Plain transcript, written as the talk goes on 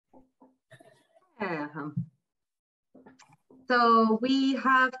So we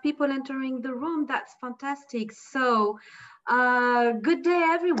have people entering the room. That's fantastic. So good day,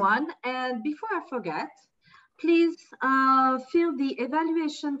 everyone. And before I forget, please fill the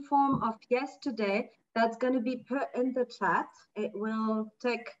evaluation form of yesterday. That's going to be put in the chat. It will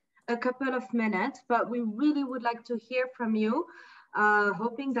take a couple of minutes, but we really would like to hear from you,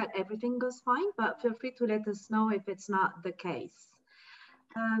 hoping that everything goes fine, but feel free to let us know if it's not the case.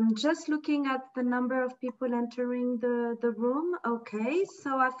 Just looking at the number of people entering the room. Okay,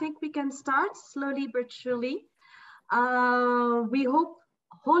 so I think we can start slowly but surely. We hope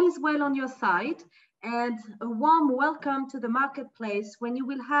all is well on your side, and a warm welcome to the marketplace, when you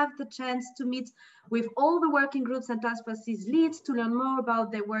will have the chance to meet with all the working groups and task forces leads to learn more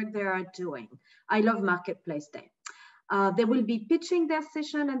about the work they are doing. I love Marketplace Day. They will be pitching their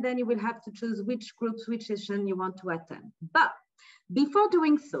session, and then you will have to choose which groups, which session you want to attend. But before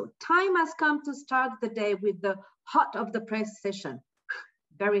doing so, time has come to start the day with the hot of the press session.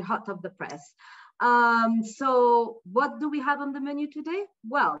 Very hot of the press. So what do we have on the menu today?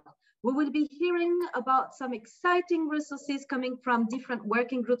 Well, we will be hearing about some exciting resources coming from different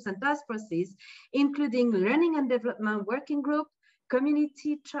working groups and task forces, including Learning and Development Working Group,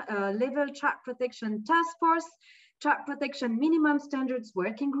 Community Level Child Protection Task Force, Child Protection Minimum Standards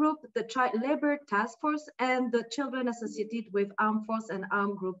Working Group, the Child Labor Task Force, and the Children Associated with Armed Force and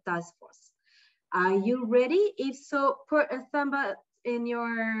Armed Group Task Force. Are you ready? If so, put a thumb up in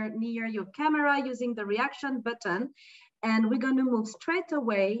near your camera using the reaction button, and we're going to move straight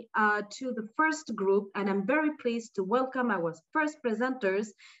away to the first group. And I'm very pleased to welcome our first presenters,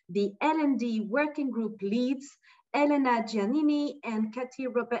 the L&D Working Group leads, Elena Giannini and Katie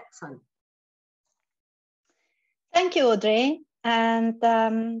Robertson. Thank you, Audrey, and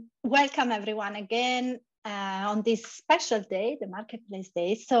welcome everyone again on this special day, the Marketplace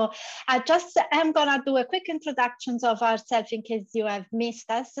Day. So I am gonna do a quick introduction of ourselves in case you have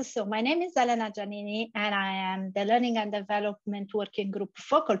missed us. So my name is Elena Giannini, and I am the Learning and Development Working Group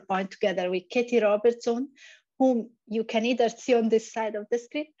focal point, together with Katie Robertson, whom you can either see on this side of the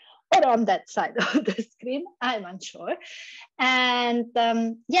screen or on that side of the screen, I'm unsure. And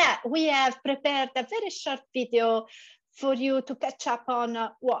yeah, we have prepared a very short video for you to catch up on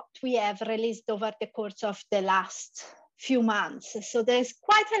what we have released over the course of the last few months. So there's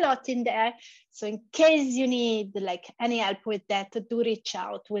quite a lot in there. So in case you need any help with that, do reach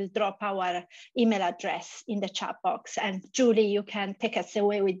out. We'll drop our email address in the chat box. And Julie, you can take us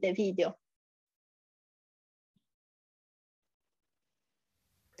away with the video.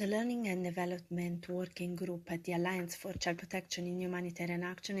 The Learning and Development Working Group at the Alliance for Child Protection in Humanitarian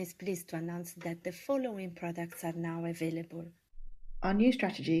Action is pleased to announce that the following products are now available. Our new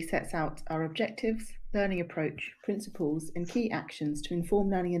strategy sets out our objectives, learning approach, principles, and key actions to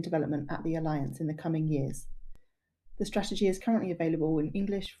inform learning and development at the Alliance in the coming years. The strategy is currently available in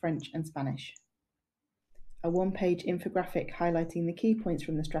English, French, and Spanish. A one-page infographic highlighting the key points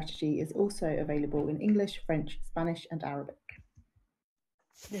from the strategy is also available in English, French, Spanish, and Arabic.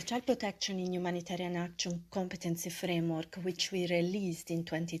 The Child Protection in Humanitarian Action Competency Framework, which we released in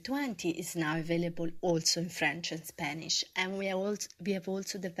 2020, is now available also in French and Spanish. And we have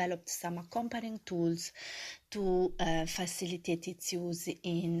also developed some accompanying tools to facilitate its use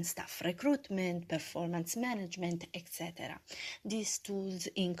in staff recruitment, performance management, etc. These tools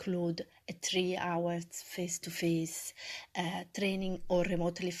include a 3-hour face-to-face training or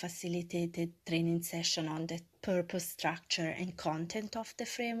remotely facilitated training session on the purpose, structure, and content of the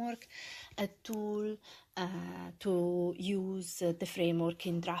framework, a tool to use the framework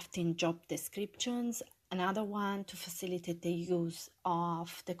in drafting job descriptions, another one to facilitate the use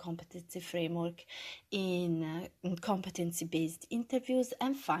of the competency framework in competency-based interviews,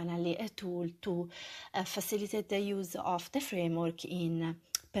 and finally a tool to facilitate the use of the framework in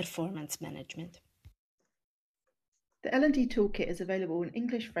performance management. The L&D Toolkit is available in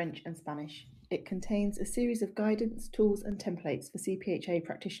English, French, and Spanish. It contains a series of guidance, tools, and templates for CPHA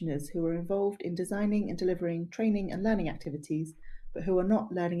practitioners who are involved in designing and delivering training and learning activities, but who are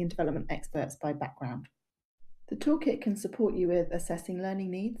not learning and development experts by background. The toolkit can support you with assessing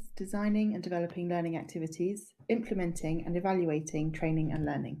learning needs, designing and developing learning activities, implementing and evaluating training and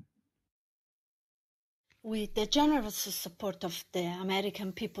learning. With the generous support of the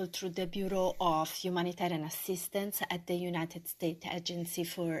American people through the Bureau of Humanitarian Assistance at the United States Agency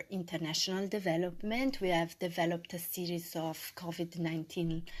for International Development, we have developed a series of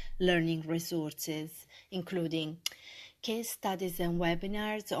COVID-19 learning resources, including case studies and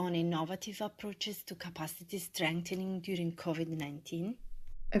webinars on innovative approaches to capacity strengthening during COVID-19,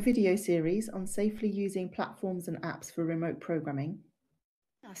 a video series on safely using platforms and apps for remote programming,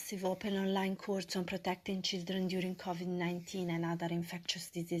 Massive open online course on protecting children during COVID-19 and other infectious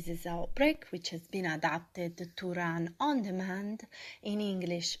diseases outbreak, which has been adapted to run on demand in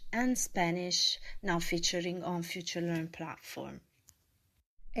English and Spanish, now featuring on FutureLearn platform.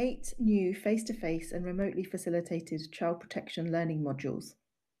 8 new face-to-face and remotely facilitated child protection learning modules.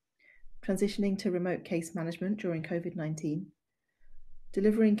 Transitioning to remote case management during COVID-19.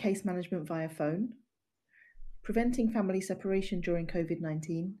 Delivering case management via phone. Preventing family separation during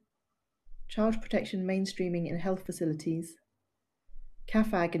COVID-19. Child protection mainstreaming in health facilities.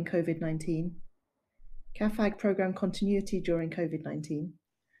 CAFAG and COVID-19. CAFAG program continuity during COVID-19.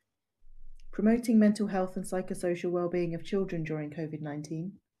 Promoting mental health and psychosocial well-being of children during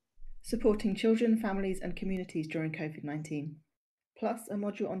COVID-19. Supporting children, families and communities during COVID-19. Plus a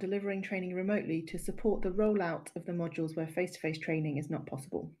module on delivering training remotely to support the rollout of the modules where face-to-face training is not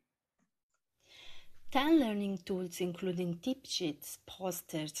possible. 10 learning tools including tip sheets,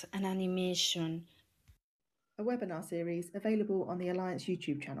 posters and animation. A webinar series available on the Alliance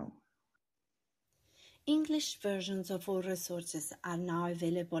YouTube channel. English versions of all resources are now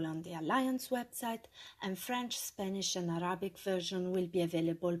available on the Alliance website, and French, Spanish and Arabic version will be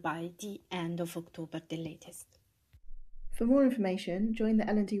available by the end of October the latest. For more information, join the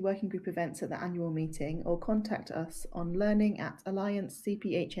L&D Working Group events at the annual meeting or contact us on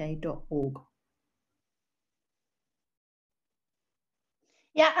learning@alliancecpha.org.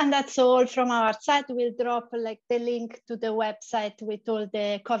 Yeah, and that's all from our side. We'll drop the link to the website with all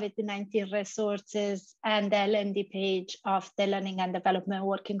the COVID-19 resources and the L&D page of the Learning and Development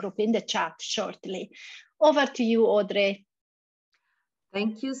Working Group in the chat shortly. Over to you, Audrey.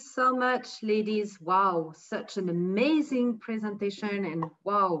 Thank you so much, ladies. Wow, such an amazing presentation and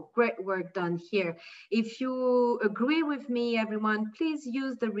wow, great work done here. If you agree with me, everyone, please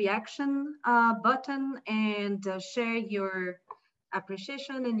use the reaction button and share your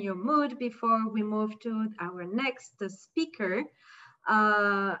appreciation and your mood before we move to our next speaker.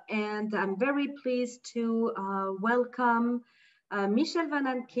 And I'm very pleased to welcome Michelle Van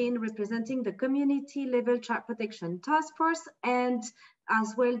Ankin, representing the Community Level Child Protection Task Force and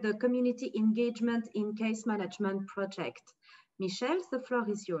as well the Community Engagement in Case Management Project. Michelle, the floor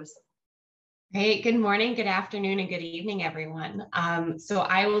is yours. Great. Good morning, good afternoon, and good evening, everyone. So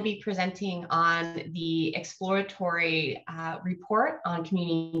I will be presenting on the exploratory report on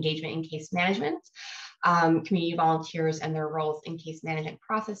community engagement in case management, community volunteers and their roles in case management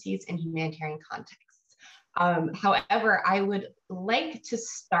processes and humanitarian contexts. However, I would like to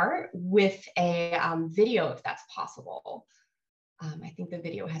start with a video, if that's possible. I think the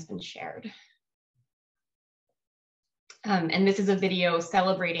video has been shared. And this is a video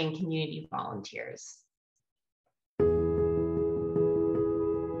celebrating community volunteers.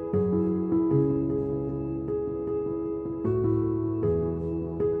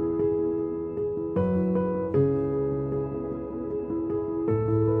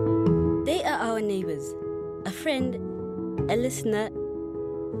 They are our neighbors, a friend, a listener,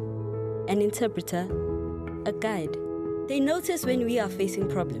 an interpreter, a guide. They notice when we are facing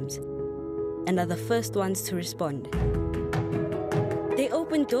problems and are the first ones to respond. They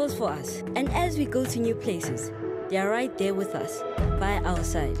open doors for us, and as we go to new places, they are right there with us, by our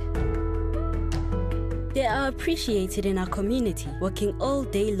side. They are appreciated in our community, working all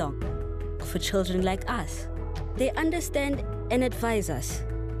day long for children like us. They understand and advise us.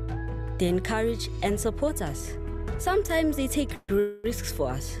 They encourage and support us. Sometimes they take risks for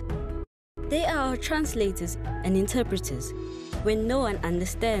us. They are our translators and interpreters when no one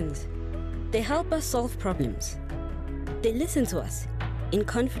understands. They help us solve problems. They listen to us in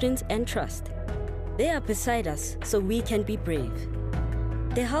confidence and trust. They are beside us so we can be brave.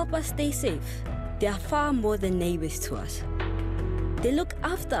 They help us stay safe. They are far more than neighbors to us. They look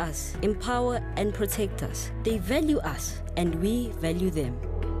after us, empower and protect us. They value us and we value them.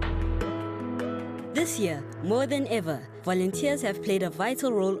 This year, more than ever, volunteers have played a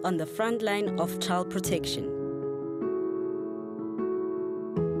vital role on the front line of child protection.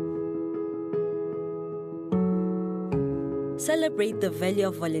 Celebrate the value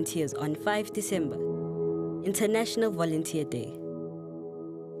of volunteers on 5 December, International Volunteer Day.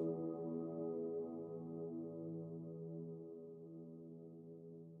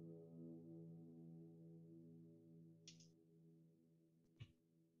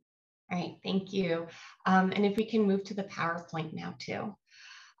 All right, thank you. And if we can move to the PowerPoint now too.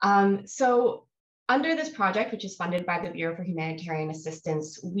 So under this project, which is funded by the Bureau for Humanitarian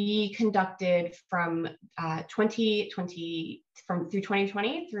Assistance, we conducted from 2020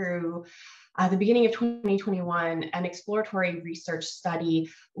 through the beginning of 2021, an exploratory research study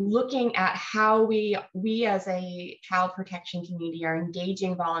looking at how we as a child protection community are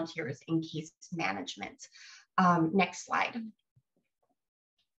engaging volunteers in case management. Next slide.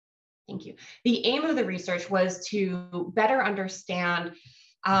 Thank you. The aim of the research was to better understand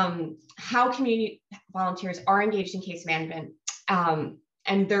how community volunteers are engaged in case management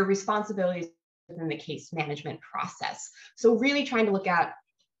and their responsibilities within the case management process. So really trying to look at,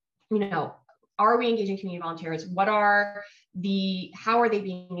 are we engaging community volunteers? How are they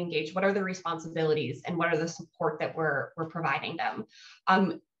being engaged? What are the responsibilities and what are the support that we're providing them?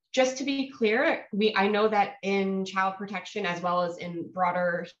 Just to be clear, I know that in child protection, as well as in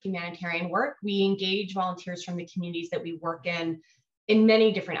broader humanitarian work, we engage volunteers from the communities that we work in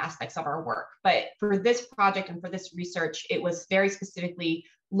many different aspects of our work. But for this project and for this research, it was very specifically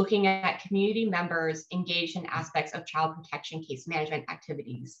looking at community members engaged in aspects of child protection case management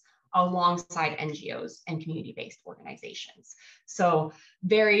activities alongside NGOs and community-based organizations. So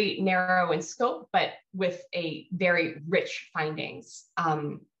very narrow in scope, but with a very rich findings.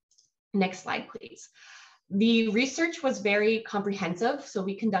 Next slide, please. The research was very comprehensive. So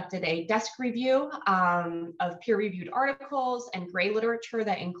we conducted a desk review of peer-reviewed articles and gray literature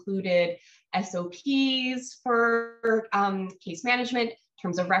that included SOPs for case management, in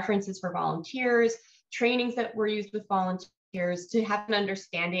terms of references for volunteers, trainings that were used with volunteers to have an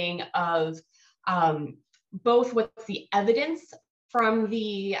understanding of both what's the evidence from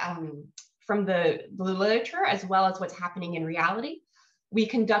the literature, as well as what's happening in reality. We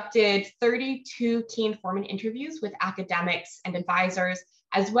conducted 32 key informant interviews with academics and advisors,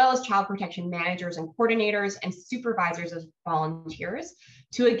 as well as child protection managers and coordinators and supervisors as volunteers,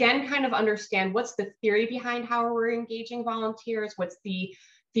 to again kind of understand what's the theory behind how we're engaging volunteers, what's the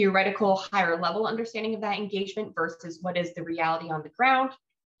theoretical higher level understanding of that engagement versus what is the reality on the ground.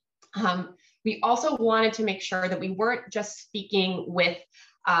 We also wanted to make sure that we weren't just speaking with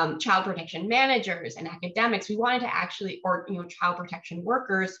child protection managers and academics. We wanted to actually, or child protection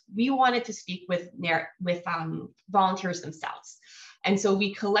workers, we wanted to speak with volunteers themselves. And so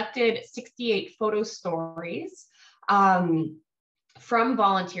we collected 68 photo stories from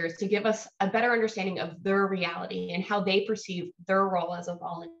volunteers to give us a better understanding of their reality and how they perceive their role as a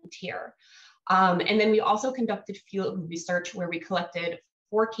volunteer. And then we also conducted field research where we collected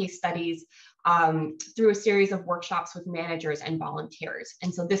 4 case studies through a series of workshops with managers and volunteers.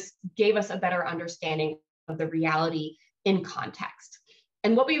 And so this gave us a better understanding of the reality in context.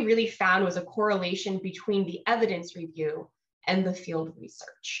 And what we really found was a correlation between the evidence review and the field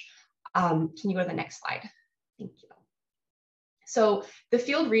research. Can you go to the next slide? Thank you. So the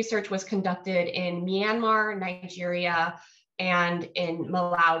field research was conducted in Myanmar, Nigeria, and in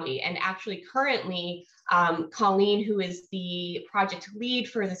Malawi. And actually currently, Colleen, who is the project lead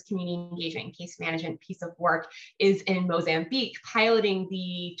for this community engagement and case management piece of work, is in Mozambique piloting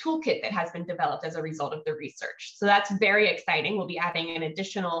the toolkit that has been developed as a result of the research. So that's very exciting. We'll be adding an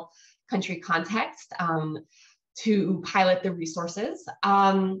additional country context to pilot the resources.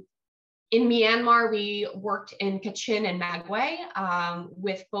 In Myanmar, we worked in Kachin and Magwe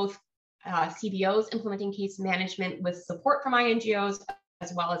with both CBOs implementing case management with support from INGOs,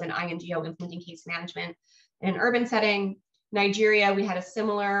 as well as an INGO implementing case management in an urban setting. Nigeria, we had a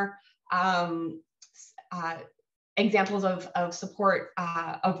similar examples of support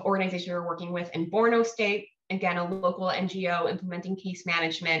of organizations we were working with in Borno State, again, a local NGO implementing case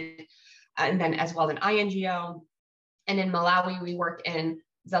management, and then as well as an INGO. And in Malawi, we worked in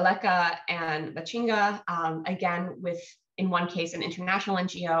Zaleka and Bachinga, again, with, in one case, an international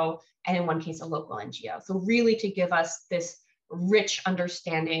NGO, and in one case, a local NGO. So really to give us this rich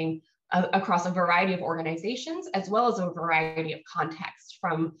understanding across a variety of organizations, as well as a variety of contexts,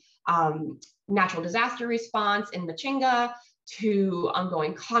 from natural disaster response in Bachinga to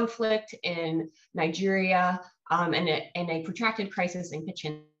ongoing conflict in Nigeria, and a protracted crisis in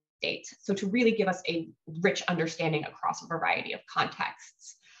Kachin State. So to really give us a rich understanding across a variety of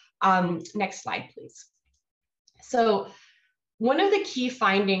contexts. Next slide, please. So one of the key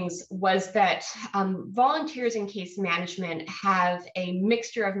findings was that volunteers in case management have a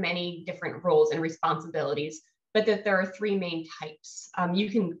mixture of many different roles and responsibilities, but that there are 3 main types.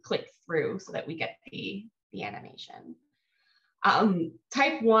 You can click through so that we get the animation.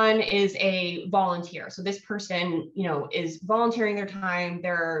 Type 1 is a volunteer. So this person, is volunteering their time.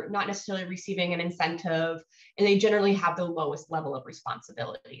 They're not necessarily receiving an incentive, and they generally have the lowest level of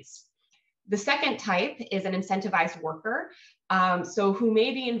responsibilities. The second type is an incentivized worker, so who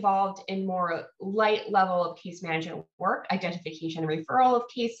may be involved in more light level of case management work, identification and referral of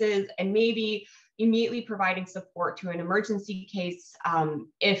cases, and maybe, immediately providing support to an emergency case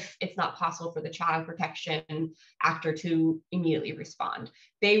if it's not possible for the child protection actor to immediately respond.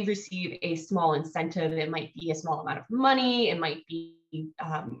 They receive a small incentive. It might be a small amount of money, it might be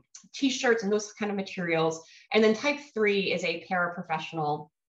t-shirts and those kind of materials. And then type 3 is a paraprofessional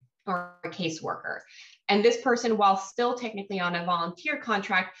or a caseworker. And this person, while still technically on a volunteer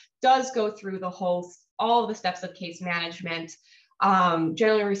contract, does go through all of the steps of case management,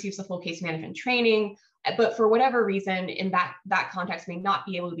 generally receives the full case management training, but for whatever reason in that context may not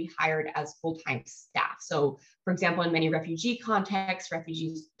be able to be hired as full-time staff. So for example, in many refugee contexts,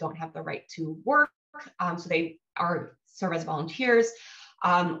 refugees don't have the right to work, so they serve as volunteers,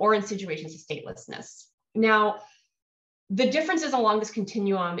 or in situations of statelessness. Now, the differences along this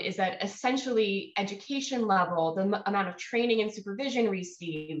continuum is that essentially education level, the amount of training and supervision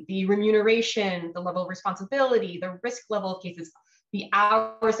received, the remuneration, the level of responsibility, the risk level of cases, the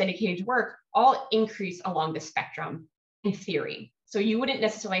hours dedicated to work all increase along the spectrum in theory. So you wouldn't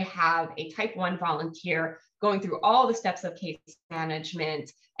necessarily have a type 1 volunteer going through all the steps of case management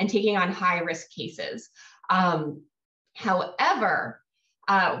and taking on high risk cases. However,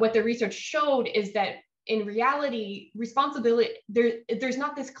 what the research showed is that in reality, responsibility, there's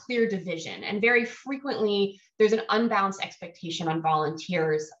not this clear division, and very frequently there's an unbalanced expectation on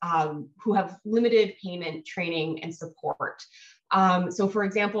volunteers who have limited payment, training, and support. So for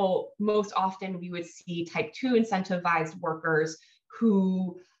example, most often we would see type 2 incentivized workers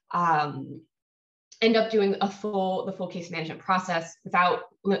who end up doing the full case management process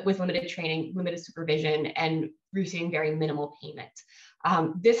with limited training, limited supervision, and receiving very minimal payment.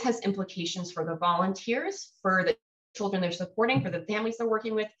 This has implications for the volunteers, for the children they're supporting, for the families they're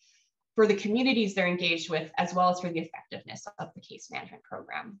working with, for the communities they're engaged with, as well as for the effectiveness of the case management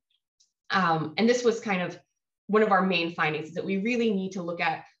program. And this was kind of one of our main findings, is that we really need to look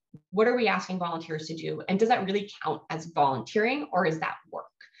at what are we asking volunteers to do, and does that really count as volunteering, or is that work?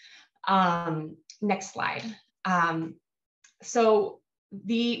 Next slide. So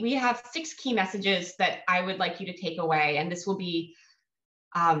we have 6 key messages that I would like you to take away, and this will be,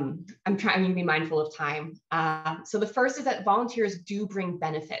 I'm trying to be mindful of time. So the first is that volunteers do bring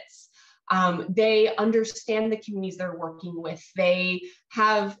benefits. They understand the communities they're working with. They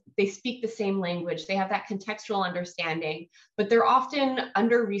speak the same language. They have that contextual understanding, but they're often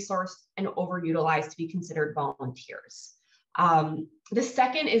under-resourced and overutilized to be considered volunteers. The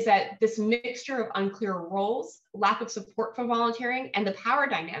second is that this mixture of unclear roles, lack of support for volunteering, and the power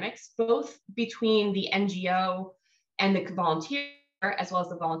dynamics, both between the NGO and the volunteer, as well as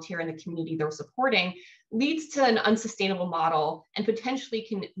the volunteer and the community they're supporting, leads to an unsustainable model and potentially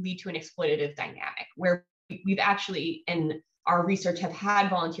can lead to an exploitative dynamic, where we've actually, in our research, have had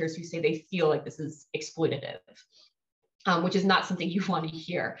volunteers who say they feel like this is exploitative. Which is not something you want to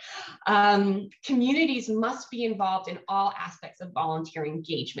hear. Communities must be involved in all aspects of volunteer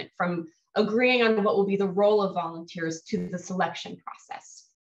engagement, from agreeing on what will be the role of volunteers to the selection process.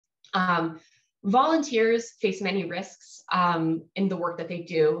 Volunteers face many risks in the work that they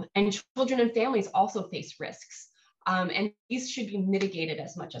do, and children and families also face risks, and these should be mitigated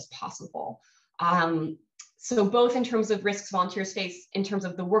as much as possible. So both in terms of risks volunteers face in terms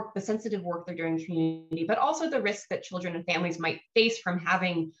of the sensitive work they're doing in the community, but also the risk that children and families might face from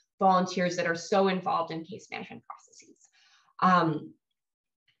having volunteers that are so involved in case management processes.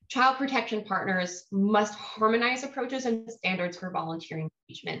 Child protection partners must harmonize approaches and standards for volunteer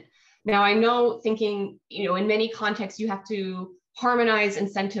engagement. Now, I know thinking, in many contexts, you have to harmonize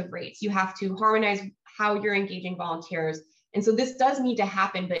incentive rates. You have to harmonize how you're engaging volunteers. And so this does need to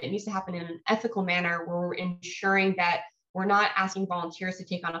happen, but it needs to happen in an ethical manner where we're ensuring that we're not asking volunteers to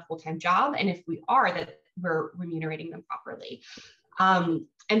take on a full-time job. And if we are, that we're remunerating them properly.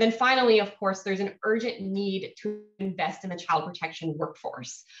 And then finally, of course, there's an urgent need to invest in the child protection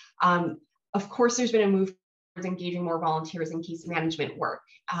workforce. Of course, there's been a move towards engaging more volunteers in case management work.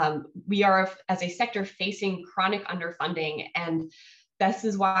 We are, as a sector, facing chronic underfunding, and this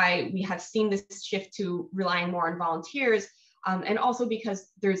is why we have seen this shift to relying more on volunteers, and also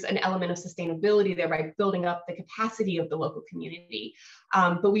because there's an element of sustainability there by building up the capacity of the local community.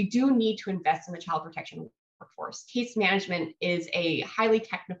 But we do need to invest in the child protection workforce. Case management is a highly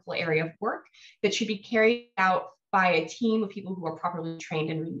technical area of work that should be carried out by a team of people who are properly trained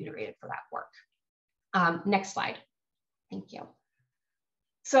and remunerated for that work. Next slide. Thank you.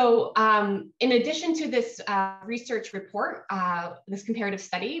 So in addition to this research report, this comparative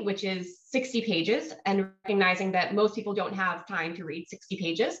study, which is 60 pages, and recognizing that most people don't have time to read 60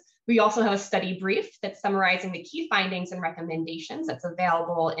 pages, we also have a study brief that's summarizing the key findings and recommendations that's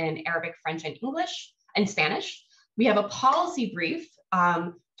available in Arabic, French, and English, and Spanish. We have a policy brief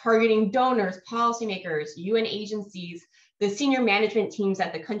targeting donors, policymakers, UN agencies, the senior management teams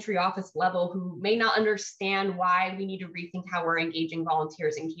at the country office level who may not understand why we need to rethink how we're engaging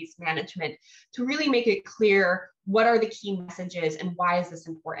volunteers in case management, to really make it clear what are the key messages and why is this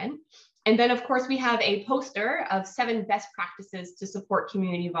important. And then, of course, we have a poster of 7 best practices to support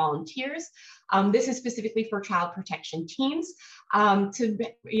community volunteers. This is specifically for child protection teams to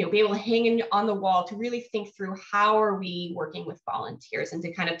be able to hang on the wall to really think through how are we working with volunteers and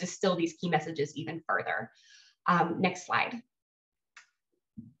to kind of distill these key messages even further. Next slide.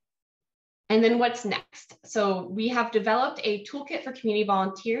 And then what's next? So we have developed a toolkit for community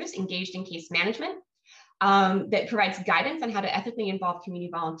volunteers engaged in case management that provides guidance on how to ethically involve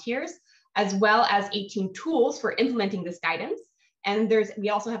community volunteers, as well as 18 tools for implementing this guidance. And we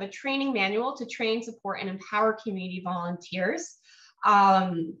also have a training manual to train, support, and empower community volunteers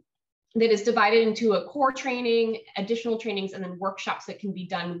that is divided into a core training, additional trainings, and then workshops that can be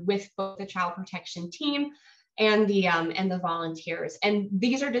done with both the child protection team and the volunteers. And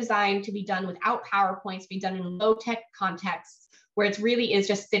these are designed to be done without PowerPoints, be done in low-tech contexts, where it really is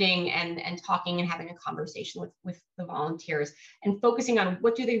just sitting and talking and having a conversation with the volunteers and focusing on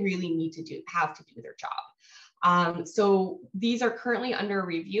what do they really need to have to do their job. So these are currently under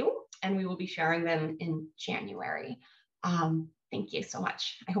review and we will be sharing them in January. Thank you so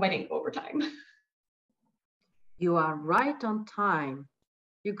much. I hope I didn't go over time. You are right on time.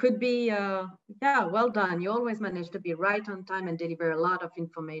 You could be, yeah, well done. You always manage to be right on time and deliver a lot of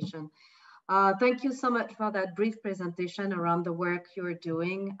information. Thank you so much for that brief presentation around the work you're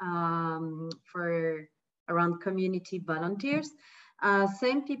doing around community volunteers.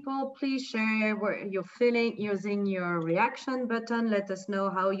 Same people, please share what you're feeling using your reaction button. Let us know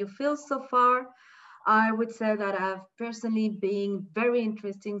how you feel so far. I would say that I've personally been very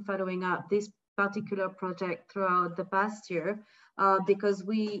interested following up this particular project throughout the past year. Because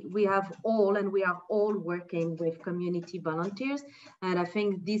we are all working with community volunteers. And I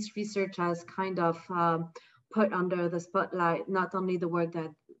think this research has kind of put under the spotlight, not only the work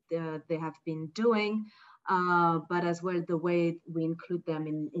that they have been doing, but as well the way we include them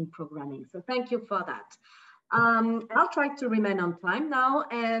in programming. So thank you for that. I'll try to remain on time now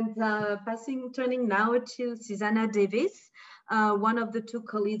and turning now to Susanna Davis, one of the 2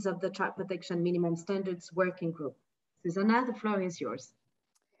 colleagues of the Child Protection Minimum Standards Working Group. Susanna, the floor is yours.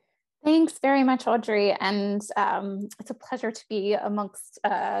 Thanks very much, Audrey. And it's a pleasure to be amongst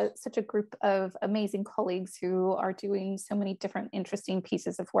such a group of amazing colleagues who are doing so many different interesting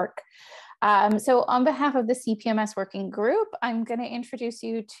pieces of work. So on behalf of the CPMS Working Group, I'm going to introduce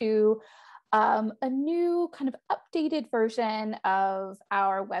you to a new kind of updated version of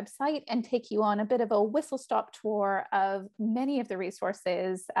our website and take you on a bit of a whistle-stop tour of many of the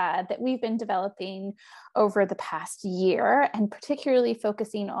resources that we've been developing over the past year, and particularly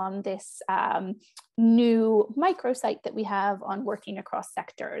focusing on this new microsite that we have on working across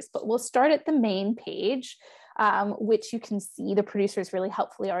sectors. But we'll start at the main page, which you can see the producers really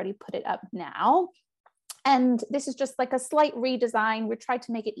helpfully already put it up now. And this is just like a slight redesign. We tried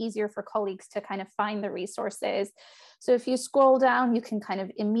to make it easier for colleagues to kind of find the resources. So if you scroll down, you can kind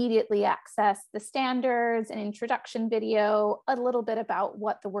of immediately access the standards, an introduction video, a little bit about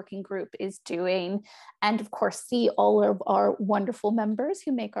what the working group is doing, and of course, see all of our wonderful members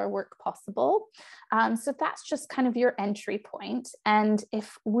who make our work possible. So that's just kind of your entry point. And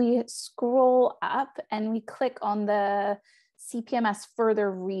if we scroll up and we click on the CPMS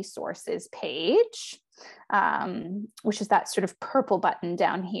Further Resources page, which is that sort of purple button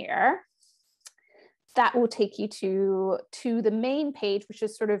down here, that will take you to the main page, which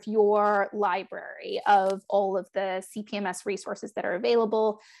is sort of your library of all of the CPMS resources that are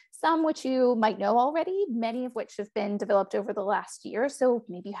available, some which you might know already, many of which have been developed over the last year, so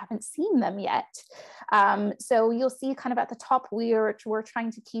maybe you haven't seen them yet. So you'll see kind of at the top, we're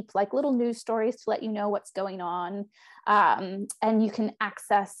trying to keep like little news stories to let you know what's going on. And you can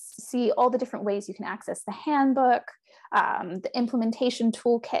see all the different ways you can access the handbook. The implementation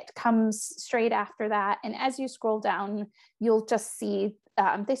toolkit comes straight after that. And as you scroll down, you'll just see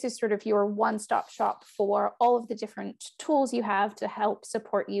this is sort of your one-stop shop for all of the different tools you have to help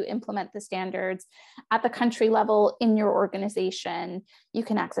support you implement the standards at the country level in your organization. You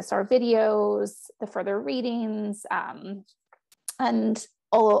can access our videos, the further readings, and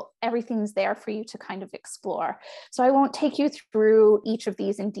everything's there for you to kind of explore. So I won't take you through each of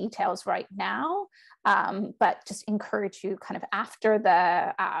these in details right now, but just encourage you kind of after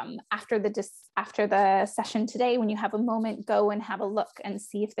the session today, when you have a moment, go and have a look and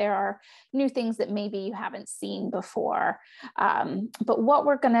see if there are new things that maybe you haven't seen before. But what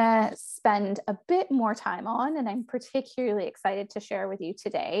we're going to spend a bit more time on, and I'm particularly excited to share with you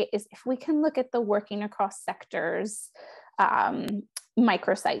today, is if we can look at the working across sectors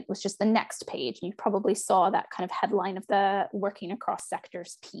microsite, which is the next page. You probably saw that kind of headline of the working across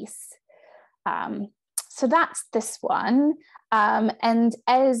sectors piece. So that's this one. And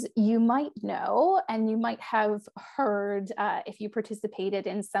as you might know, and you might have heard if you participated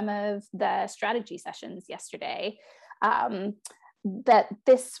in some of the strategy sessions yesterday, that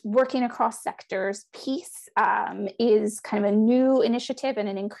this working across sectors piece is kind of a new initiative and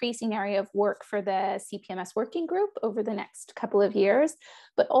an increasing area of work for the CPMS working group over the next couple of years.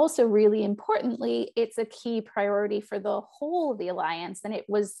 But also really importantly, it's a key priority for the whole of the Alliance. And it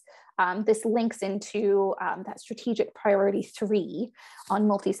was, this links into that strategic priority 3 on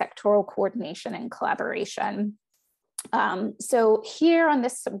multi-sectoral coordination and collaboration. So here on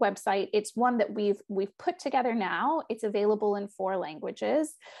this website, it's one that we've put together now. It's available in 4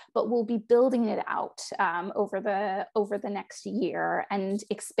 languages, but we'll be building it out over the next year and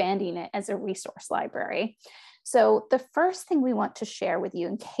expanding it as a resource library. So the first thing we want to share with you,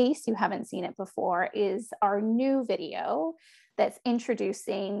 in case you haven't seen it before, is our new video that's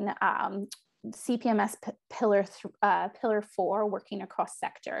introducing CPMS pillar 4, working across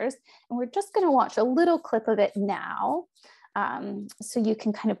sectors. And we're just going to watch a little clip of it now, so you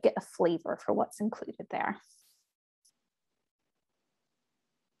can kind of get a flavor for what's included there.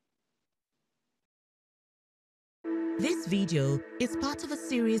 This video is part of a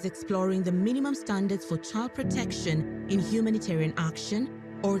series exploring the minimum standards for child protection in humanitarian action,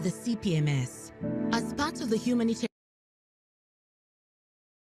 or the CPMS. As part of the Humanitarian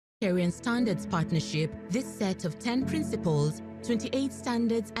Standards Partnership, this set of 10 principles, 28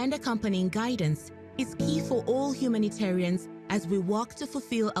 standards and accompanying guidance is key for all humanitarians as we work to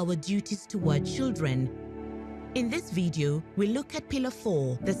fulfill our duties toward children. In this video, we look at Pillar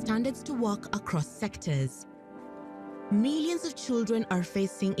 4, the standards to work across sectors. Millions of children are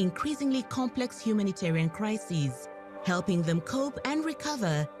facing increasingly complex humanitarian crises. Helping them cope and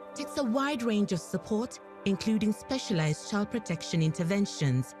recover takes a wide range of support, including specialized child protection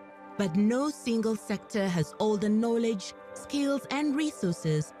interventions. But no single sector has all the knowledge, skills, and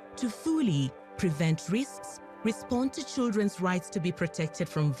resources to fully prevent risks, respond to children's rights to be protected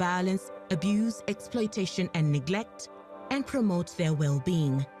from violence, abuse, exploitation, and neglect, and promote their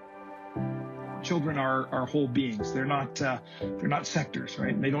well-being. Children are whole beings. They're not sectors,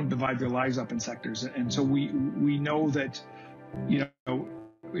 right? And they don't divide their lives up in sectors. And so we know that, you know,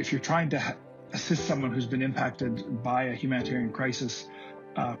 if you're trying to assist someone who's been impacted by a humanitarian crisis,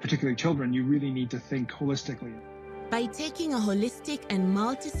 particularly children, you really need to think holistically. By taking a holistic and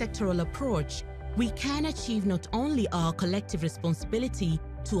multi-sectoral approach, we can achieve not only our collective responsibility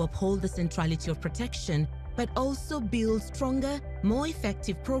to uphold the centrality of protection, but also build stronger, more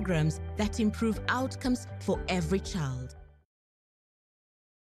effective programs that improve outcomes for every child.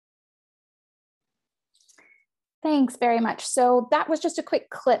 Thanks very much. So that was just a quick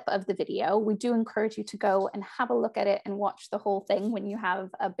clip of the video. We do encourage you to go and have a look at it and watch the whole thing when you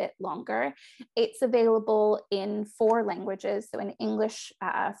have a bit longer. It's available in 4 languages, so in English,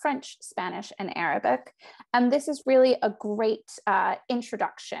 French, Spanish, and Arabic. And this is really a great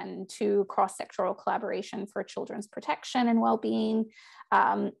introduction to cross-sectoral collaboration for children's protection and well-being.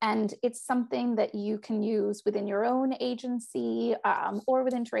 And it's something that you can use within your own agency or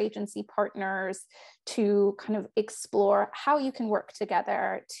with interagency partners to kind of explore how you can work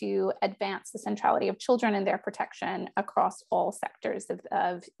together to advance the centrality of children and their protection across all sectors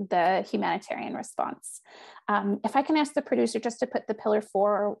of the humanitarian response. If I can ask the producer just to put the Pillar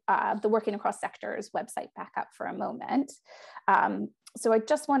 4, the Working Across Sectors website back up for a moment. So I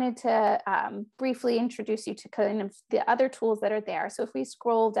just wanted to briefly introduce you to kind of the other tools that are there. So if we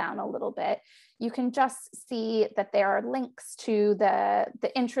scroll down a little bit, you can just see that there are links to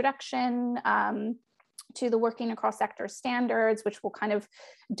the introduction to the Working Across Sector standards, which will kind of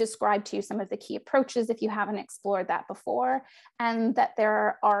describe to you some of the key approaches if you haven't explored that before, and that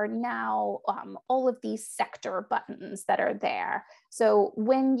there are now all of these sector buttons that are there. So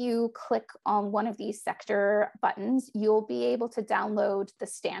when you click on one of these sector buttons, you'll be able to download the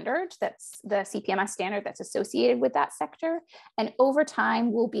standard, that's the CPMS standard that's associated with that sector. And over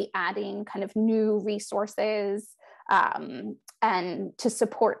time, we'll be adding kind of new resources and to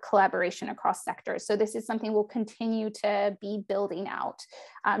support collaboration across sectors. So this is something we'll continue to be building out.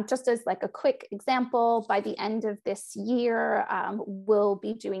 Just as like a quick example, by the end of this year, we'll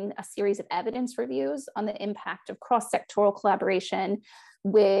be doing a series of evidence reviews on the impact of cross-sectoral collaboration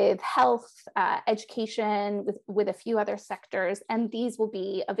with health, education, with a few other sectors, and these will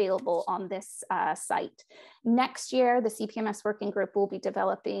be available on this site. Next year, the CPMS working group will be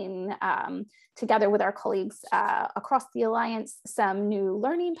developing, together with our colleagues across the Alliance, some new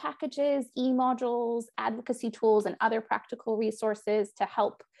learning packages, e-modules, advocacy tools, and other practical resources to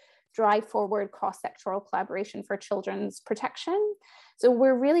help drive forward cross-sectoral collaboration for children's protection. So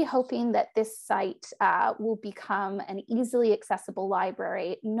we're really hoping that this site will become an easily accessible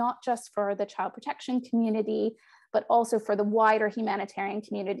library, not just for the child protection community, but also for the wider humanitarian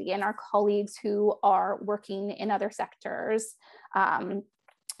community and our colleagues who are working in other sectors,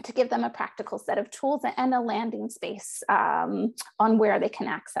 to give them a practical set of tools and a landing space on where they can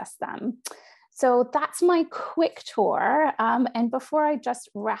access them. So that's my quick tour. And before I just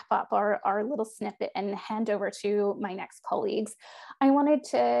wrap up our little snippet and hand over to my next colleagues, I wanted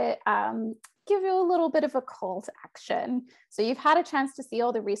to give you a little bit of a call to action. So you've had a chance to see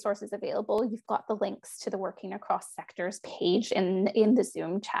all the resources available. You've got the links to the Working Across Sectors page in the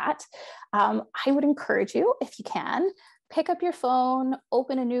Zoom chat. I would encourage you, if you can, pick up your phone,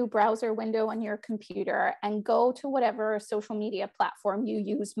 open a new browser window on your computer, and go to whatever social media platform you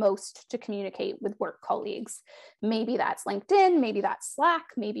use most to communicate with work colleagues. Maybe that's LinkedIn, maybe that's Slack,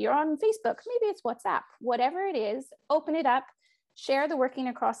 maybe you're on Facebook, maybe it's WhatsApp. Whatever it is, open it up, share the Working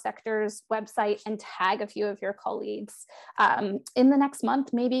Across Sectors website, and tag a few of your colleagues. In the next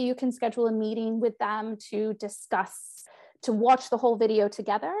month, maybe you can schedule a meeting with them to discuss, to watch the whole video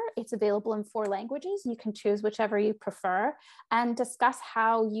together. It's available in 4 languages. You can choose whichever you prefer, and discuss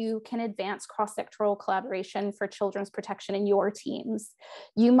how you can advance cross-sectoral collaboration for children's protection in your teams.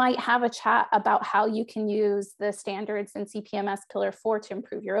 You might have a chat about how you can use the standards in CPMS Pillar 4 to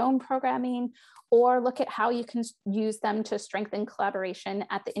improve your own programming, or look at how you can use them to strengthen collaboration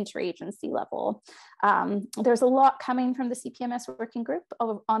at the interagency level. There's a lot coming from the CPMS working group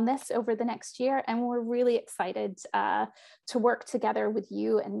on this over the next year, and we're really excited to work together with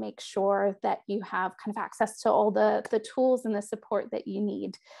you and make sure that you have kind of access to all the tools and the support that you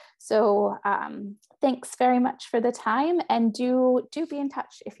need. So thanks very much for the time, and do be in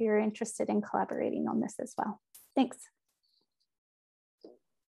touch if you're interested in collaborating on this as well. Thanks.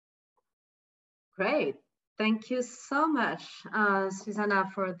 Great. Thank you so much, Susanna,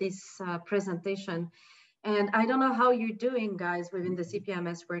 for this presentation. And I don't know how you're doing, guys, within the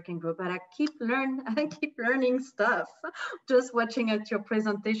CPMS working group, but I keep learning stuff just watching at your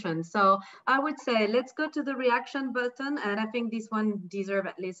presentation. So I would say let's go to the reaction button, and I think this one deserves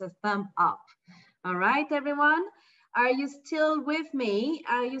at least a thumb up. All right, everyone. Are you still with me?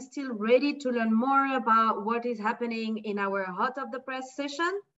 Are you still ready to learn more about what is happening in our Hot of the Press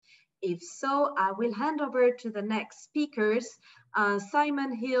session? If so, I will hand over to the next speakers,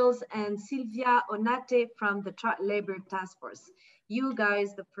 Simon Hills and Sylvia Onate from the Child Labor Task Force. You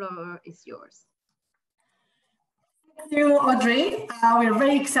guys, the floor is yours. Thank you, Audrey. We're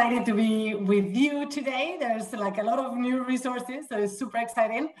very excited to be with you today. There's like a lot of new resources, so it's super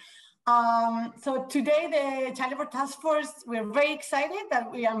exciting. So today, the Child Labor Task Force, we're very excited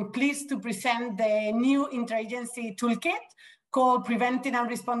that we are pleased to present the new interagency toolkit called Preventing and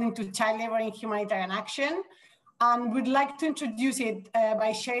Responding to Child Labor in Humanitarian Action. And we'd like to introduce it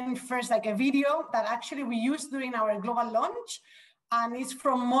by sharing first like a video that actually we used during our global launch. And it's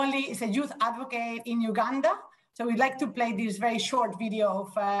from Molly, it's a youth advocate in Uganda. So we'd like to play this very short video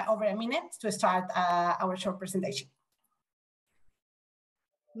of over a minute to start our short presentation.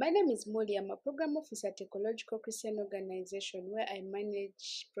 My name is Molly. I'm a program officer at Ecological Christian Organization, where I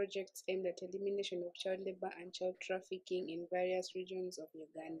manage projects aimed at elimination of child labor and child trafficking in various regions of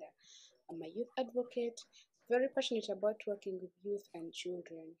Uganda. I'm a youth advocate, very passionate about working with youth and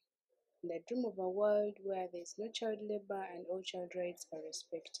children. And I dream of a world where there is no child labor and all child rights are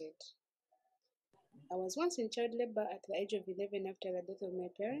respected. I was once in child labor at the age of 11 after the death of my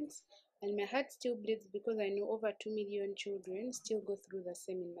parents, and my heart still bleeds because I know over 2 million children still go through the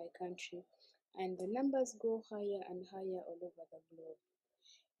same in my country, and the numbers go higher and higher all over the globe.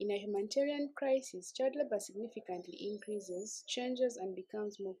 In a humanitarian crisis, child labor significantly increases, changes, and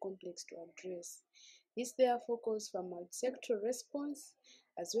becomes more complex to address. This therefore calls for a multi-sectoral response,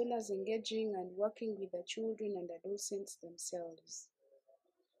 as well as engaging and working with the children and adolescents themselves.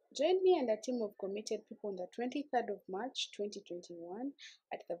 Join me and a team of committed people on the 23rd of March 2021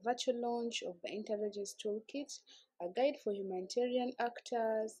 at the virtual launch of the Interagency Toolkit, a guide for humanitarian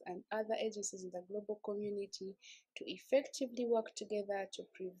actors and other agencies in the global community to effectively work together to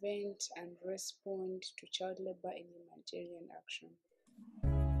prevent and respond to child labor in humanitarian action.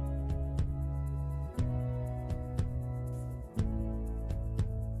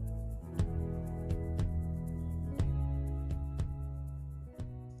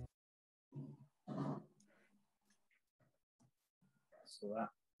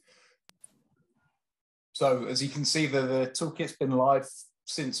 So as you can see, the toolkit's been live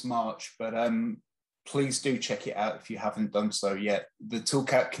since March, but please do check it out if you haven't done so yet. The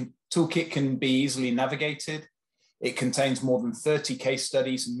toolkit can be easily navigated. It contains more than 30 case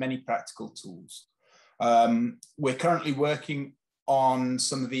studies and many practical tools. We're currently working on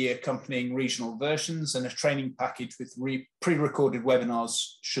some of the accompanying regional versions, and a training package with pre-recorded webinars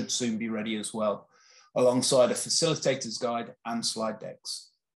should soon be ready as well, alongside a facilitator's guide and slide decks.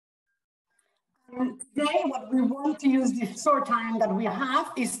 Today, what we want to use this short time that we have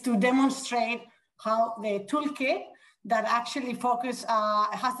is to demonstrate how the toolkit that actually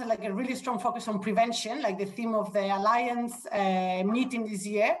has like a really strong focus on prevention, like the theme of the Alliance meeting this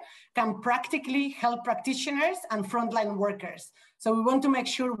year, can practically help practitioners and frontline workers. So we want to make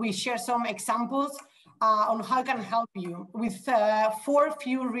sure we share some examples on how it can help you with 4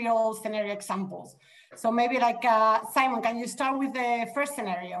 few real scenario examples. So maybe like, Simon, can you start with the first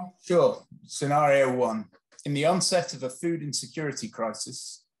scenario? Sure. Scenario 1. In the onset of a food insecurity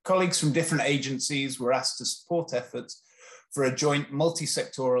crisis, colleagues from different agencies were asked to support efforts for a joint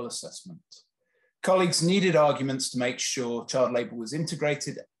multi-sectoral assessment. Colleagues needed arguments to make sure child labour was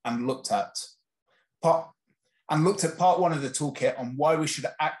integrated and looked at part 1 of the toolkit on why we should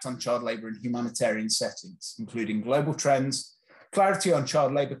act on child labour in humanitarian settings, including global trends, clarity on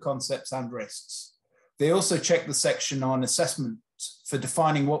child labour concepts and risks. They also checked the section on assessment for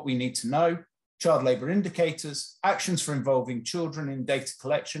defining what we need to know, child labour indicators, actions for involving children in data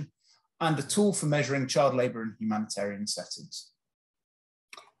collection, and a tool for measuring child labour in humanitarian settings.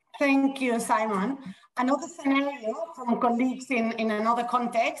 Thank you, Simon. Another scenario from colleagues in another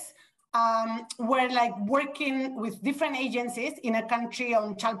context, we're like working with different agencies in a country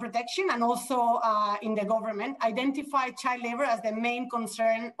on child protection and also in the government, identify child labour as the main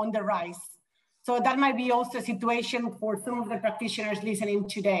concern on the rise. So that might be also a situation for some of the practitioners listening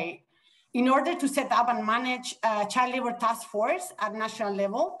today. In order to set up and manage a child labor task force at national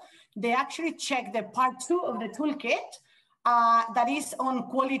level, they actually check the part 2 of the toolkit that is on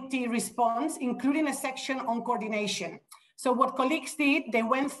quality response, including a section on coordination. So what colleagues did, they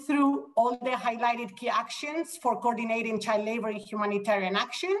went through all the highlighted key actions for coordinating child labor in humanitarian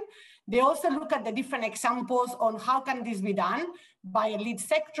action. They also look at the different examples on how can this be done by a lead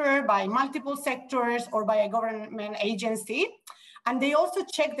sector, by multiple sectors, or by a government agency. And they also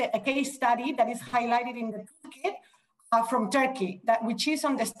check a case study that is highlighted in the toolkit from Turkey, which is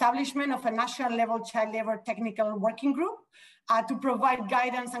on the establishment of a national level child labor technical working group to provide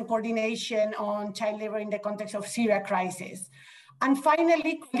guidance and coordination on child labor in the context of Syria crisis. And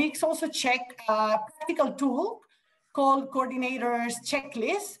finally, colleagues also check a practical tool called Coordinators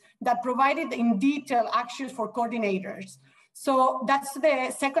Checklist that provided in detail actions for coordinators. So that's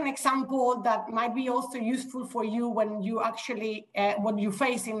the second example that might be also useful for you when you actually, what you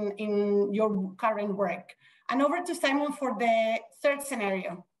face in your current work. And over to Simon for the third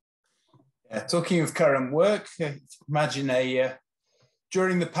scenario. Yeah, talking of current work, imagine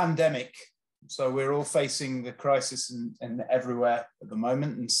during the pandemic, so we're all facing the crisis and everywhere at the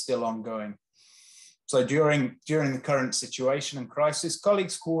moment and still ongoing. So during the current situation and crisis,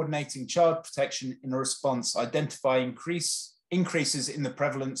 colleagues coordinating child protection in a response identify increases in the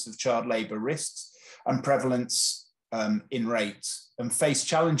prevalence of child labour risks and prevalence in rates, and face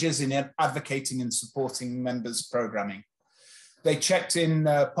challenges in advocating and supporting members' programming. They checked in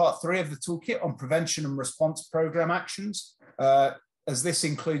part 3 of the toolkit on prevention and response programme actions, as this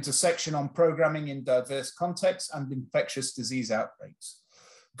includes a section on programming in diverse contexts and infectious disease outbreaks.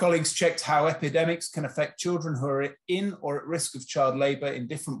 Colleagues checked how epidemics can affect children who are in or at risk of child labour in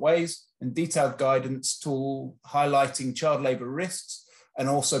different ways, and detailed guidance tool highlighting child labour risks and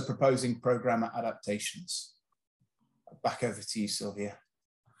also proposing programme adaptations. Back over to you, Sylvia.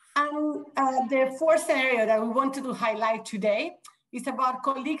 And the fourth scenario that we wanted to highlight today is about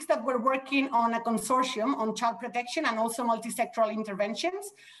colleagues that were working on a consortium on child protection and also multi-sectoral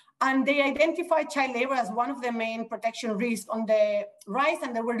interventions. And they identified child labor as one of the main protection risks on the rise,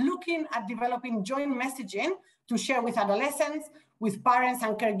 and they were looking at developing joint messaging to share with adolescents, with parents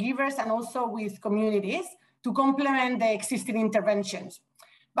and caregivers, and also with communities to complement the existing interventions.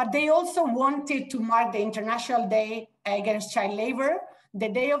 But they also wanted to mark the International Day Against Child Labor the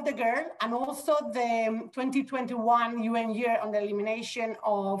Day of the Girl, and also the 2021 UN Year on the Elimination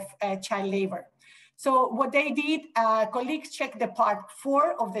of Child Labor. So what they did, colleagues checked the part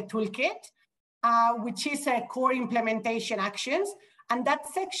 4 of the toolkit, which is core implementation actions. And that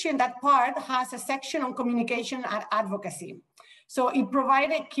section, that part has a section on communication and advocacy. So it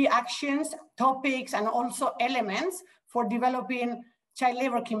provided key actions, topics, and also elements for developing child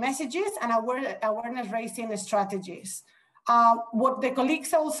labor key messages and awareness raising strategies. What the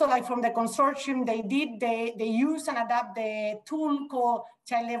colleagues also, like from the consortium, they did, they use and adapt the tool called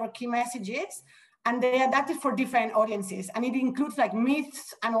Child Labor Key Messages, and they adapted for different audiences. And it includes like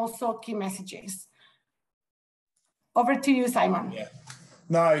myths and also key messages. Over to you, Simon. Yeah.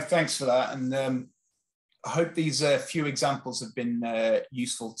 No, thanks for that. And I hope these few examples have been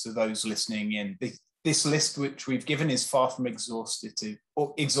useful to those listening in. This list, which we've given, is far from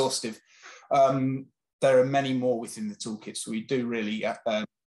exhaustive. There are many more within the toolkit, so we do really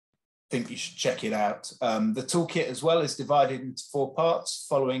think you should check it out. The toolkit as well is divided into 4 parts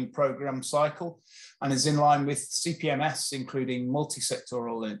following program cycle and is in line with CPMS, including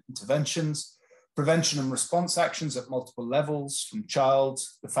multi-sectoral interventions, prevention and response actions at multiple levels, from child,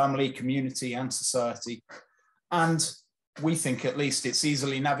 the family, community, and society. And we think at least it's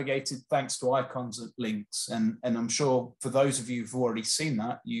easily navigated thanks to icons and links. And I'm sure for those of you who've already seen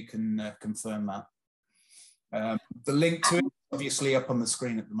that, you can confirm that. The link to it is obviously up on the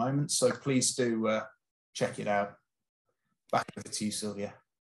screen at the moment, so please do check it out. Back over to you, Sylvia.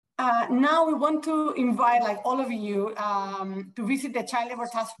 Now we want to invite all of you to visit the Child Labor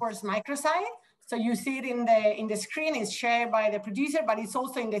Task Force microsite. So you see it in the screen, it's shared by the producer, but it's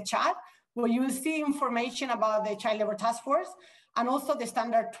also in the chat, where you will see information about the Child Labor Task Force and also the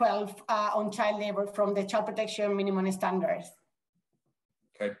Standard 12 on child labor from the Child Protection Minimum Standards.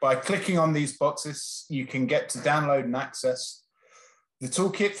 Okay, by clicking on these boxes, you can get to download and access the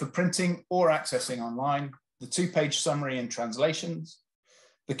toolkit for printing or accessing online, the 2-page summary and translations,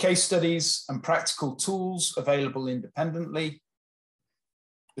 the case studies and practical tools available independently,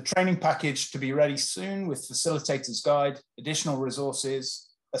 the training package to be ready soon with facilitator's guide, additional resources,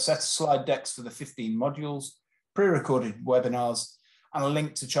 a set of slide decks for the 15 modules, pre-recorded webinars, and a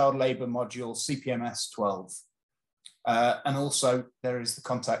link to child labour module CPMS 12. And also there is the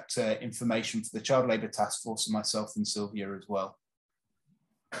contact information for the Child Labour Task Force and myself and Sylvia as well.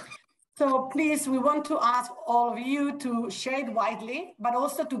 So please, we want to ask all of you to share it widely, but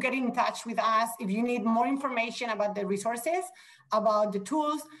also to get in touch with us if you need more information about the resources, about the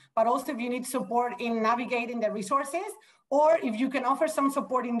tools, but also if you need support in navigating the resources, or if you can offer some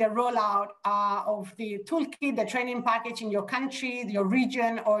support in the rollout of the toolkit, the training package in your country, your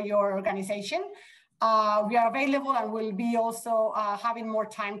region, or your organization. We are available and we'll be also having more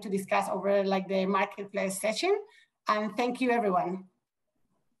time to discuss over the marketplace session. And thank you, everyone.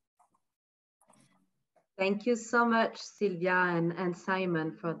 Thank you so much, Sylvia and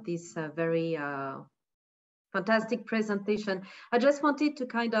Simon, for this very fantastic presentation. I just wanted to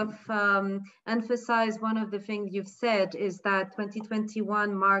kind of emphasize one of the things you've said is that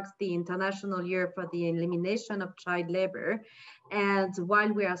 2021 marks the International Year for the Elimination of Child Labor. And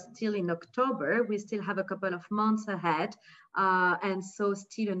while we are still in October, we still have a couple of months ahead. And so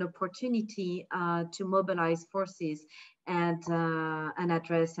still an opportunity to mobilize forces and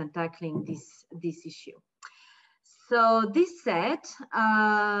address and tackling this issue. So this said,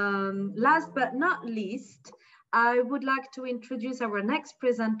 last but not least, I would like to introduce our next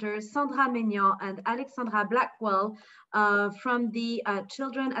presenters, Sandra Maignan and Alexandra Blackwell from the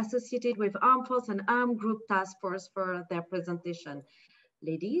Children Associated with Armed Force and Armed Group Task Force for their presentation.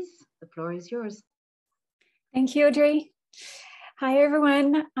 Ladies, the floor is yours. Thank you, Audrey. Hi,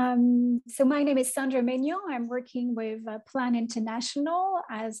 everyone. So my name is Sandra Maignan. I'm working with Plan International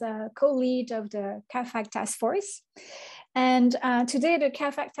as a co-lead of the CAAFAG Task Force. And today the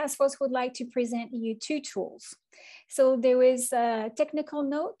CAAFAG Task Force would like to present you 2 tools. So there is a technical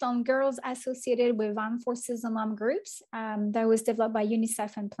note on girls associated with armed forces and armed groups that was developed by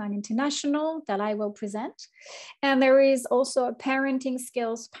UNICEF and Plan International that I will present. And there is also a parenting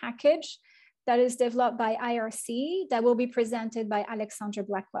skills package that is developed by IRC that will be presented by Alexandra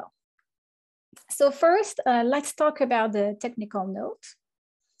Blackwell. So first, let's talk about the technical note.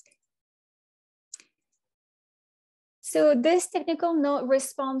 So this technical note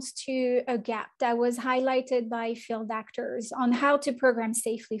responds to a gap that was highlighted by field actors on how to program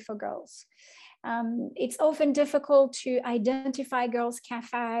safely for girls. It's often difficult to identify girls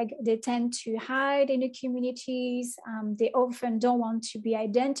CAAFAG. They tend to hide in the communities. They often don't want to be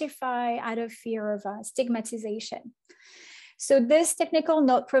identified out of fear of stigmatization. So this technical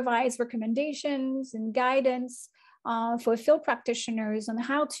note provides recommendations and guidance for field practitioners on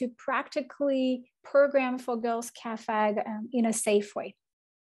how to practically program for girls CAAFAG in a safe way.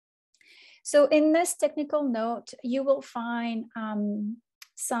 So in this technical note, you will find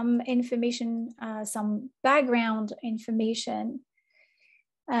some information, some background information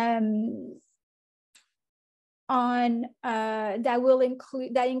on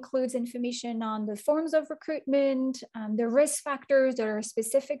that includes information on the forms of recruitment, the risk factors that are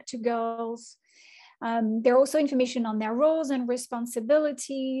specific to girls. There are also information on their roles and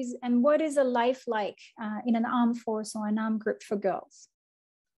responsibilities and what is a life like in an armed force or an armed group for girls.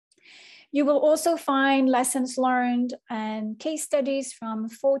 You will also find lessons learned and case studies from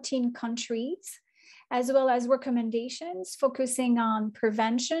 14 countries, as well as recommendations focusing on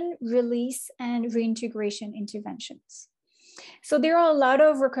prevention, release, and reintegration interventions. So there are a lot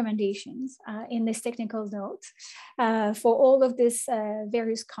of recommendations in this technical note for all of this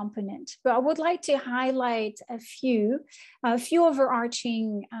various components, but I would like to highlight a few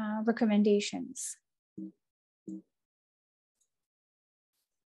overarching recommendations.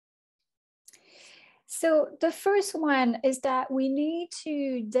 So the first one is that we need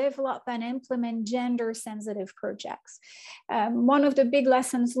to develop and implement gender sensitive projects. One of the big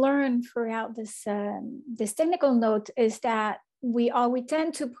lessons learned throughout this, this technical note is that we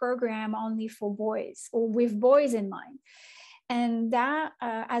tend to program only for boys or with boys in mind. And that,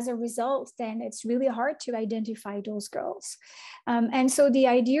 as a result, then it's really hard to identify those girls. And so the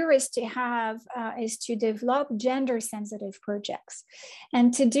idea is to develop gender-sensitive projects.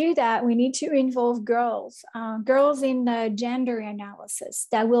 And to do that, we need to involve girls in the gender analysis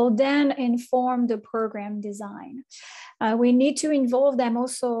that will then inform the program design. We need to involve them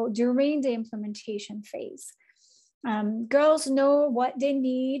also during the implementation phase. Girls know what they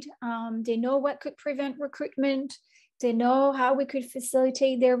need. They know what could prevent recruitment. They know how we could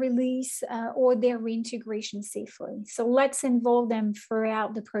facilitate their release or their reintegration safely. So let's involve them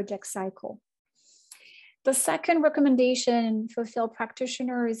throughout the project cycle. The second recommendation for field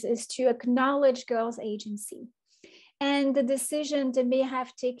practitioners is to acknowledge girls' agency and the decision they may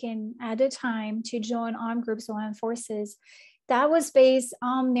have taken at a time to join armed groups or armed forces. That was based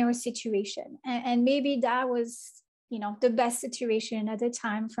on their situation. And maybe that was, the best situation at the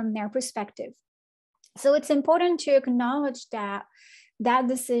time from their perspective. So it's important to acknowledge that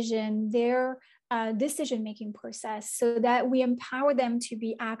decision, their decision-making process, so that we empower them to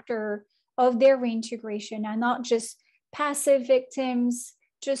be actor of their reintegration and not just passive victims,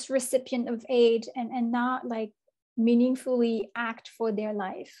 just recipient of aid and not like meaningfully act for their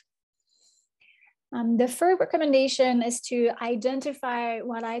life. The third recommendation is to identify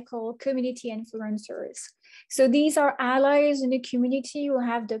what I call community influencers. So these are allies in the community who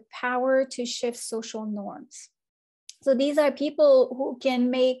have the power to shift social norms. So these are people who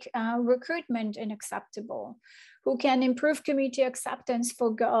can make recruitment unacceptable, who can improve community acceptance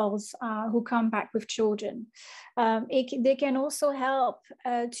for girls who come back with children. They can also help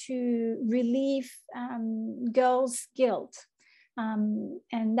to relieve girls' guilt.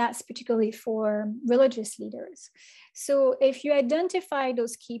 And that's particularly for religious leaders. So if you identify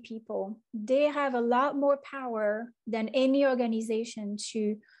those key people, they have a lot more power than any organization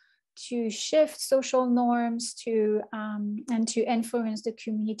to shift social norms and to influence the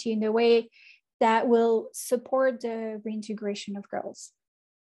community in a way that will support the reintegration of girls.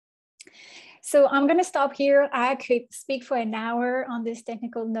 So I'm going to stop here. I could speak for an hour on this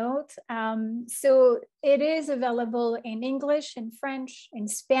technical note. So it is available in English, in French, in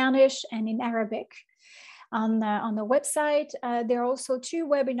Spanish, and in Arabic on the website. There are also 2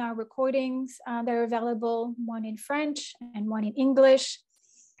 webinar recordings that are available, one in French and one in English.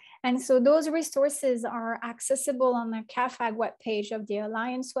 And so those resources are accessible on the CAAFAG webpage of the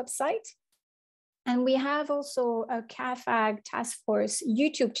Alliance website. And we have also a CAAFAG Task Force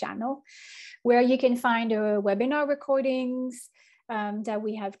YouTube channel where you can find webinar recordings that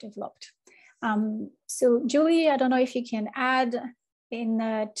we have developed. So Julie, I don't know if you can add in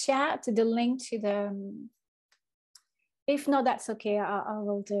the chat the link to the, if not, that's okay, I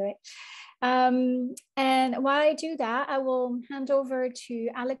will do it. And while I do that, I will hand over to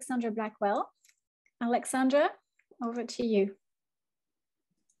Alexandra Blackwell. Alexandra, over to you.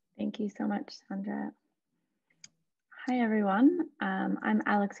 Thank you so much, Sandra. Hi, everyone. I'm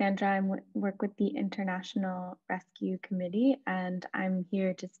Alexandra. I work with the International Rescue Committee, and I'm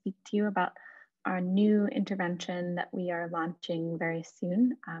here to speak to you about our new intervention that we are launching very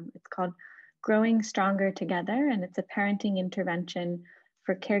soon. It's called Growing Stronger Together, and it's a parenting intervention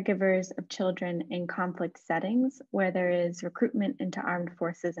for caregivers of children in conflict settings where there is recruitment into armed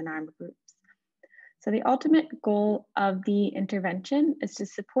forces and armed groups. So the ultimate goal of the intervention is to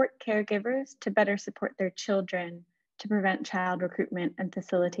support caregivers to better support their children to prevent child recruitment and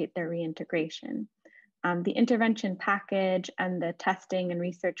facilitate their reintegration. The intervention package and the testing and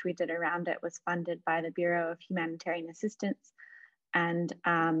research we did around it was funded by the Bureau of Humanitarian Assistance. And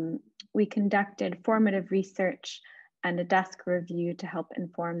we conducted formative research and a desk review to help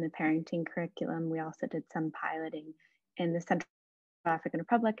inform the parenting curriculum. We also did some piloting in the Central African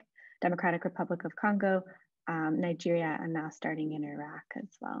Republic, Democratic Republic of Congo, Nigeria, and now starting in Iraq as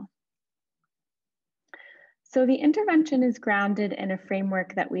well. So the intervention is grounded in a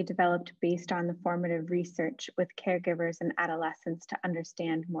framework that we developed based on the formative research with caregivers and adolescents to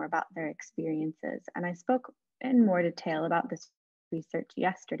understand more about their experiences. And I spoke in more detail about this research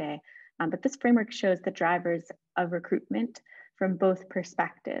yesterday, but this framework shows the drivers of recruitment from both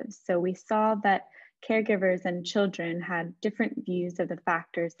perspectives. So we saw that caregivers and children had different views of the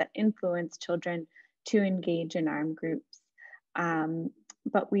factors that influence children to engage in armed groups.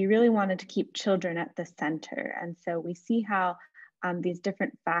 But we really wanted to keep children at the center. And so we see how these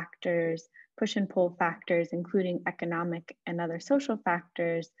different factors, push and pull factors, including economic and other social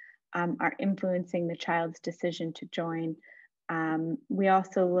factors, are influencing the child's decision to join. We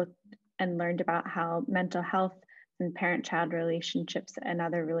also looked and learned about how mental health and parent-child relationships and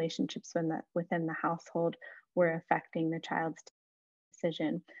other relationships within the household were affecting the child's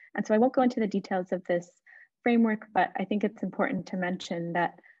decision. And so I won't go into the details of this framework, but I think it's important to mention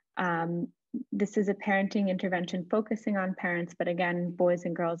that this is a parenting intervention focusing on parents, but again, boys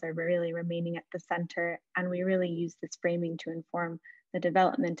and girls are really remaining at the center, and we really use this framing to inform the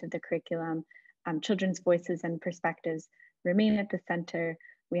development of the curriculum. Children's voices and perspectives remain at the center.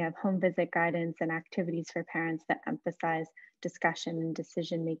 We have home visit guidance and activities for parents that emphasize discussion and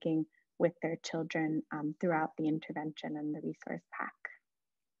decision-making with their children throughout the intervention and the resource pack.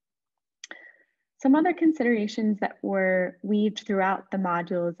 Some other considerations that were weaved throughout the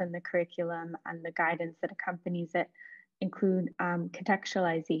modules and the curriculum and the guidance that accompanies it include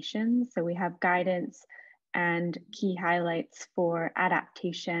contextualization. So we have guidance and key highlights for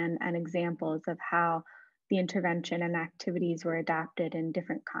adaptation and examples of how the intervention and activities were adapted in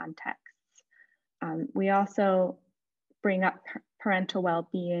different contexts. We also bring up parental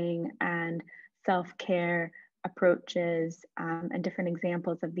well-being and self-care approaches and different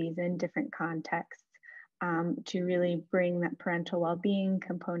examples of these in different contexts to really bring that parental well-being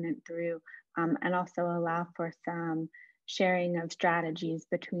component through and also allow for some sharing of strategies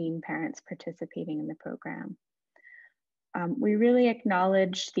between parents participating in the program. We really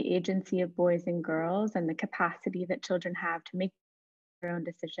acknowledge the agency of boys and girls and the capacity that children have to make their own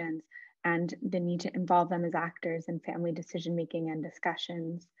decisions and the need to involve them as actors in family decision-making and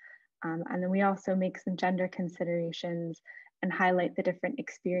discussions. And then we also make some gender considerations and highlight the different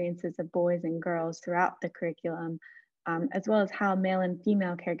experiences of boys and girls throughout the curriculum, as well as how male and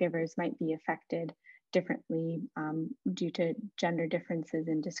female caregivers might be affected differently due to gender differences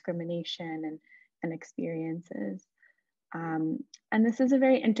in discrimination and experiences. And this is a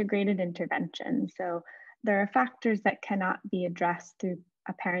very integrated intervention. So there are factors that cannot be addressed through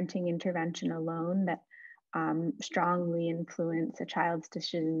a parenting intervention alone that strongly influence a child's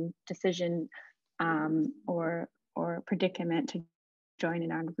decision or predicament to join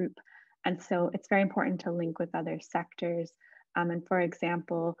an armed group. And so it's very important to link with other sectors. And for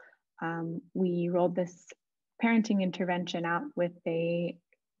example, we rolled this parenting intervention out with a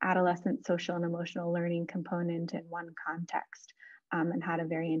adolescent social and emotional learning component in one context and had a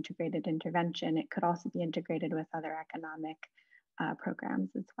very integrated intervention. It could also be integrated with other economic programs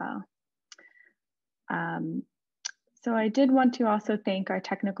as well. So I did want to also thank our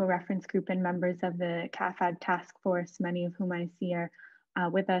technical reference group and members of the CAFAG task force, many of whom I see are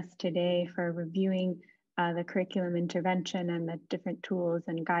with us today for reviewing the curriculum intervention and the different tools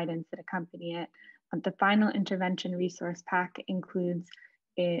and guidance that accompany it. The final intervention resource pack includes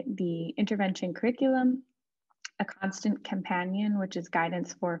the intervention curriculum, a constant companion, which is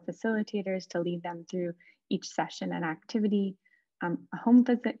guidance for facilitators to lead them through each session and activity, a home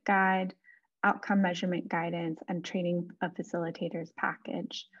visit guide, outcome measurement guidance, and training of facilitators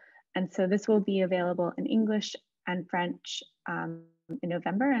package. And so this will be available in English and French in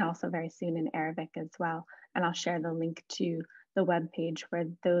November, and also very soon in Arabic as well. And I'll share the link to the webpage where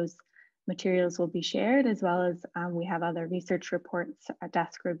those materials will be shared, as well as we have other research reports, a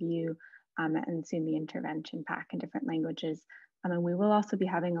desk review, and soon the intervention pack in different languages. And we will also be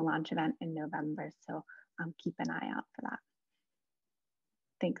having a launch event in November, so keep an eye out for that.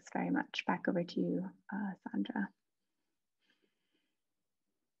 Thanks very much. Back over to you, Sandra.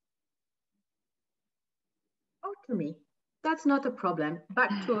 Oh, to me. That's not a problem.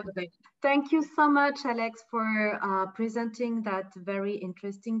 Back to Audrey. Thank you so much, Alex, for presenting that very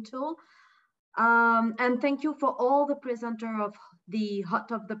interesting tool. And thank you for all the presenter of the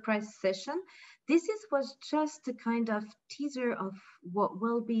Hot of the Press session. This was just a kind of teaser of what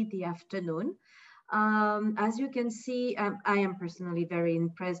will be the afternoon. As you can see, I am personally very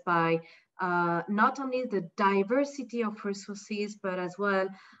impressed by not only the diversity of resources, but as well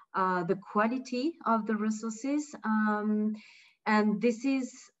the quality of the resources. And this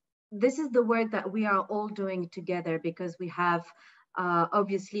is the work that we are all doing together, because we have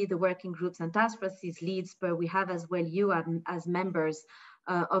obviously the working groups and task forces leads, but we have as well you as members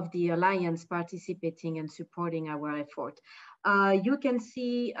of the Alliance participating and supporting our effort. You can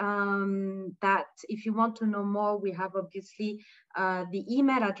see that if you want to know more, we have obviously the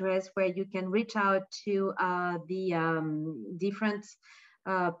email address where you can reach out to the different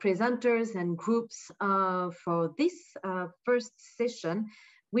presenters and groups for this first session,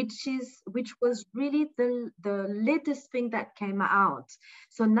 which was really the latest thing that came out.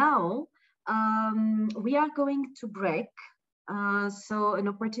 So now we are going to break. So an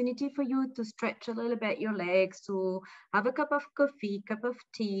opportunity for you to stretch a little bit your legs, to have a cup of coffee, cup of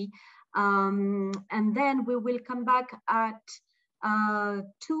tea, and then we will come back at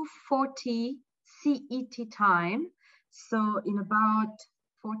 2:40 CET time. So in about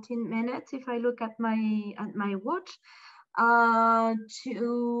 14 minutes, if I look at my watch,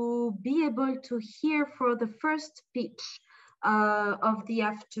 to be able to hear for the first pitch of the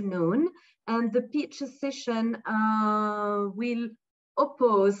afternoon. And the pitch session will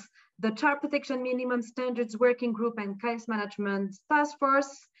oppose the Child Protection Minimum Standards Working Group and Case Management Task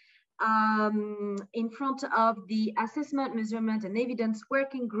Force in front of the Assessment, Measurement and Evidence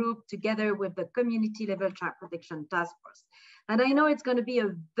Working Group, together with the Community Level Child Protection Task Force. And I know it's going to be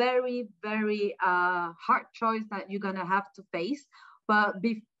a very, very hard choice that you're going to have to face, but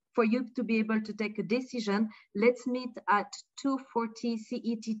for you to be able to take a decision, let's meet at 2:40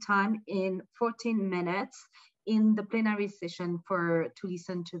 CET time in 14 minutes in the plenary session to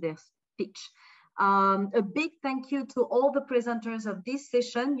listen to this pitch. A big thank you to all the presenters of this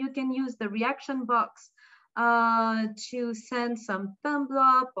session. You can use the reaction box to send some thumbs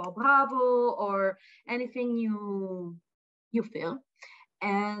up or bravo or anything you feel.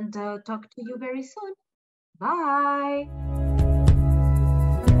 And talk to you very soon. Bye.